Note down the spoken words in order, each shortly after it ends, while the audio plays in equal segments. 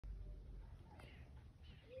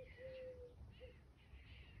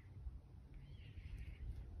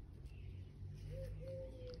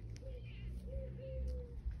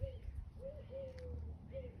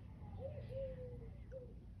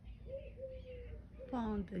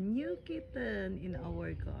found a new kitten in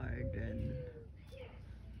our garden.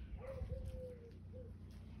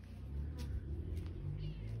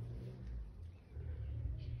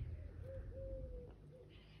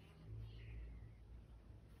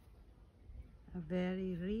 A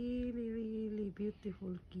very, really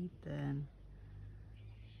beautiful kitten.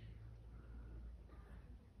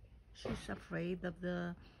 She's afraid of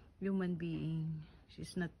the human being.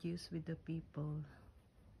 She's not used with the people.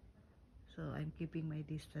 So I'm keeping my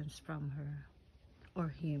distance from her. Or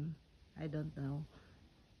him. I don't know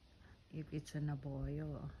if it's a boy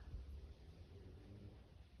or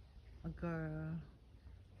a girl.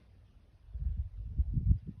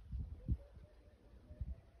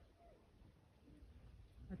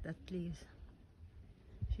 But at least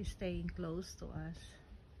she's staying close to us.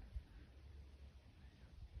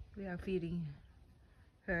 We are feeding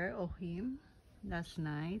her or him last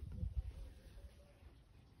night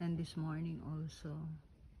and this morning also.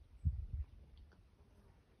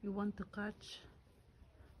 We want to catch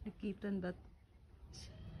the kitten, but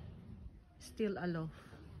still aloof,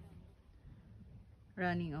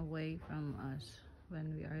 running away from us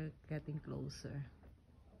when we are getting closer.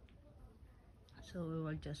 So we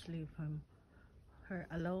will just leave her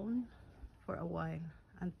alone for a while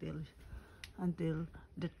until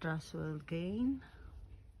the trust will gain.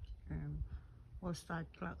 We'll start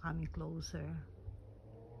coming closer.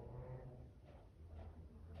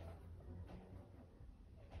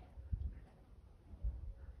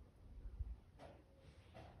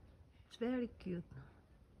 It's very cute.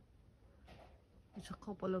 It's a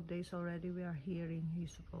couple of days already we are hearing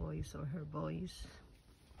his voice or her voice.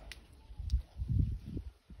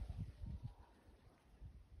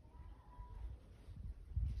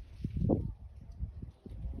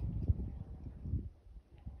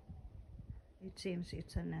 It seems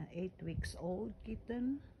it's an 8 weeks old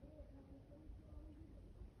kitten.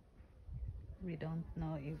 We don't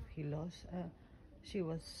know if she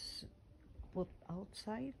was put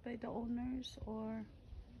outside by the owners or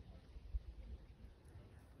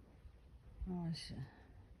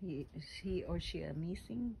he or she a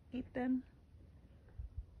missing kitten.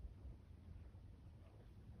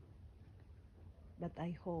 But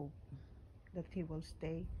I hope that he will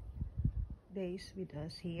stay days with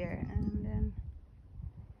us here, and then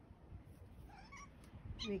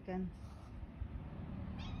we can.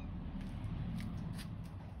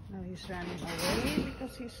 Now he's running away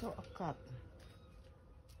because he saw a cat.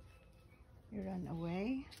 He ran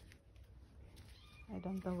away. I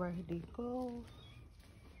don't know where he go.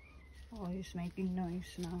 Oh, he's making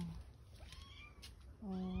noise now.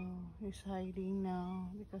 Oh, he's hiding now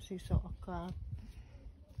because he saw a cat.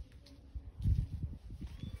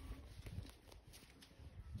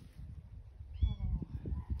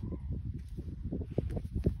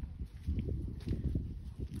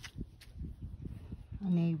 A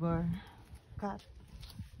neighbor cat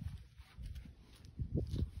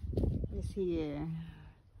is here.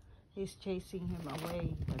 He's chasing him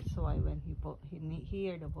away. That's why when he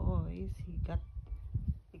heard the voice,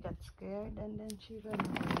 he got scared, and then she ran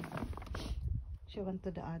away. She went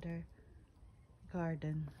to the other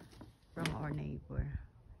garden from our neighbor.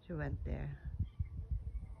 She went there.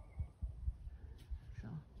 So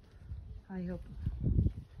I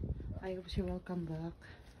hope she will come back.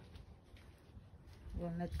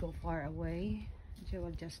 Will not go far away. She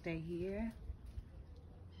will just stay here.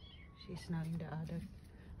 She's not in the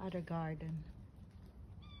other garden.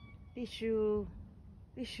 Tissue,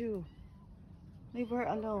 leave her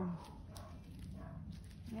alone.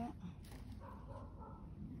 Yeah.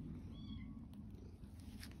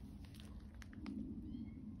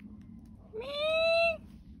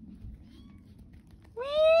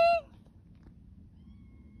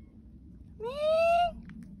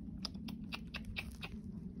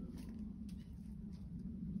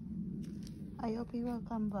 I hope he will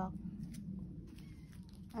come back.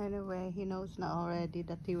 Anyway, he knows now already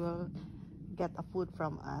that he will get a food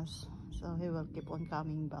from us, so he will keep on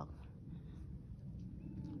coming back.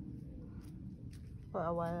 For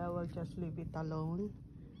a while I will just leave it alone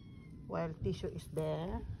while Tissue is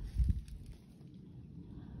there.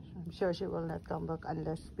 I'm sure she will not come back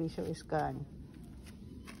unless Tissue is gone.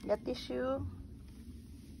 Yeah, Tissue.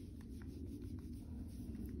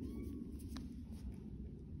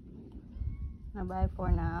 Bye for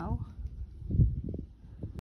now.